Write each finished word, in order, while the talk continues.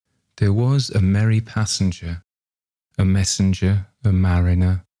There was a merry passenger, a messenger, a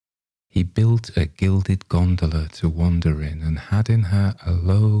mariner. He built a gilded gondola to wander in, and had in her a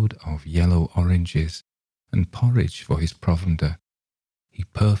load of yellow oranges and porridge for his provender. He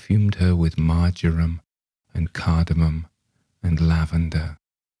perfumed her with marjoram and cardamom and lavender.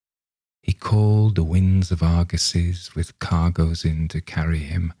 He called the winds of Argosies with cargoes in to carry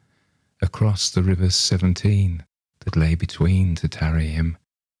him across the rivers 17 that lay between to tarry him.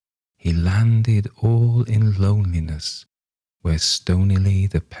 He landed all in loneliness, where stonily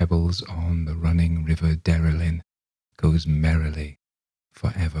the pebbles on the running river Derelin goes merrily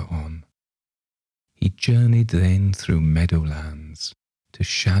for ever on. He journeyed then through meadowlands to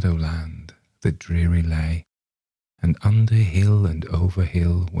shadowland that dreary lay, and under hill and over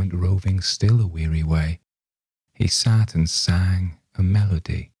hill went roving still a weary way. He sat and sang a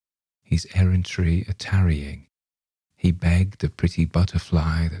melody, his errantry a tarrying. He begged a pretty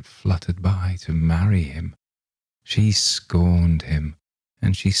butterfly that fluttered by to marry him. She scorned him,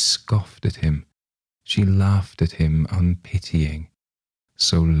 and she scoffed at him. She laughed at him unpitying.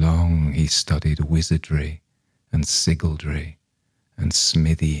 So long he studied wizardry and sigildry and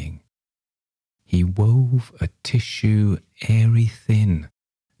smithying. He wove a tissue airy thin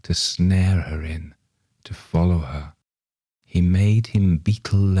to snare her in, to follow her. He made him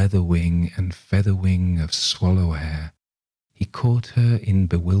beetle leather wing and feather wing of swallow hair. He caught her in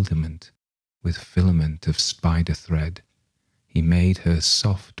bewilderment with filament of spider thread. He made her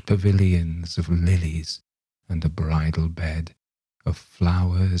soft pavilions of lilies and a bridal bed of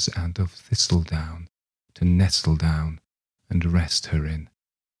flowers and of thistledown to nestle down and rest her in,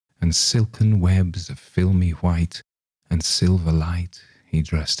 and silken webs of filmy white and silver light he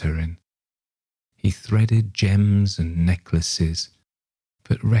dressed her in. He threaded gems and necklaces,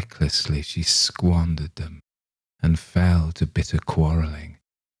 but recklessly she squandered them and fell to bitter quarrelling.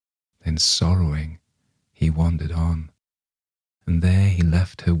 Then sorrowing he wandered on, and there he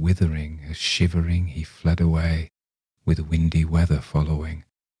left her withering, as shivering he fled away, with windy weather following.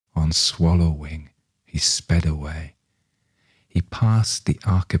 On swallow wing he sped away. He passed the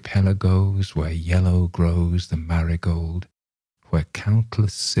archipelagos where yellow grows the marigold, where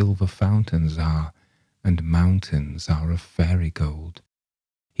countless silver fountains are, and mountains are of fairy gold.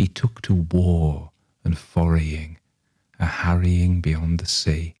 He took to war and foraying, a harrying beyond the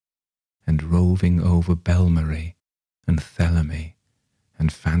sea, and roving over Belmarie and Thelemy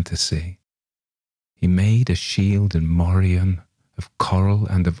and Fantasy. He made a shield and morion of coral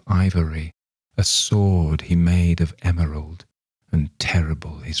and of ivory, a sword he made of emerald, and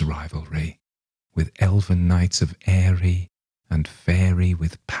terrible his rivalry, with elven knights of Aerie and fairy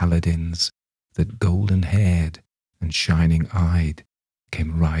with paladins that golden-haired and shining-eyed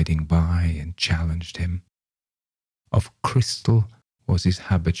came riding by and challenged him. Of crystal was his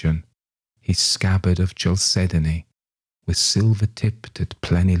habergeon, his scabbard of chalcedony, with silver-tipped at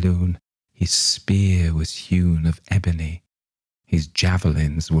plenilune. His spear was hewn of ebony, his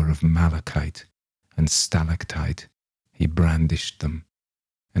javelins were of malachite and stalactite. He brandished them,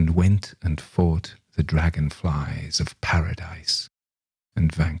 and went and fought the dragonflies of paradise,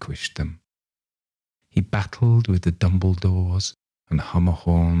 and vanquished them. He battled with the Dumbledores and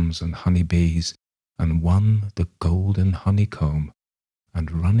hummerhorns and honeybees, and won the golden honeycomb,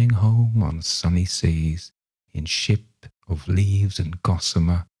 and running home on sunny seas, in ship of leaves and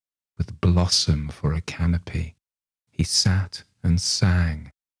gossamer, with blossom for a canopy, he sat and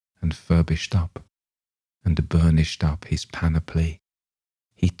sang, and furbished up, and burnished up his panoply.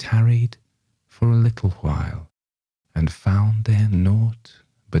 He tarried for a little while, and found there naught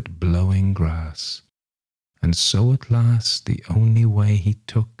but blowing grass, and so at last the only way he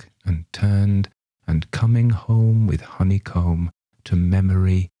took and turned, and coming home with honeycomb to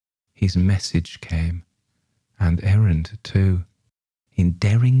memory, his message came, and errand too. In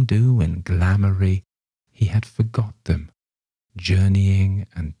derring-do and glamoury he had forgot them, journeying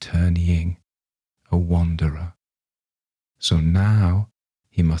and tourneying, a wanderer. So now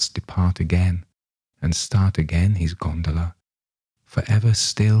he must depart again, and start again his gondola, for ever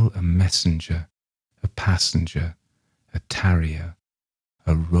still a messenger, a passenger, a tarrier,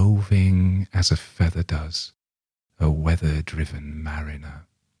 a roving as a feather does, a weather-driven mariner.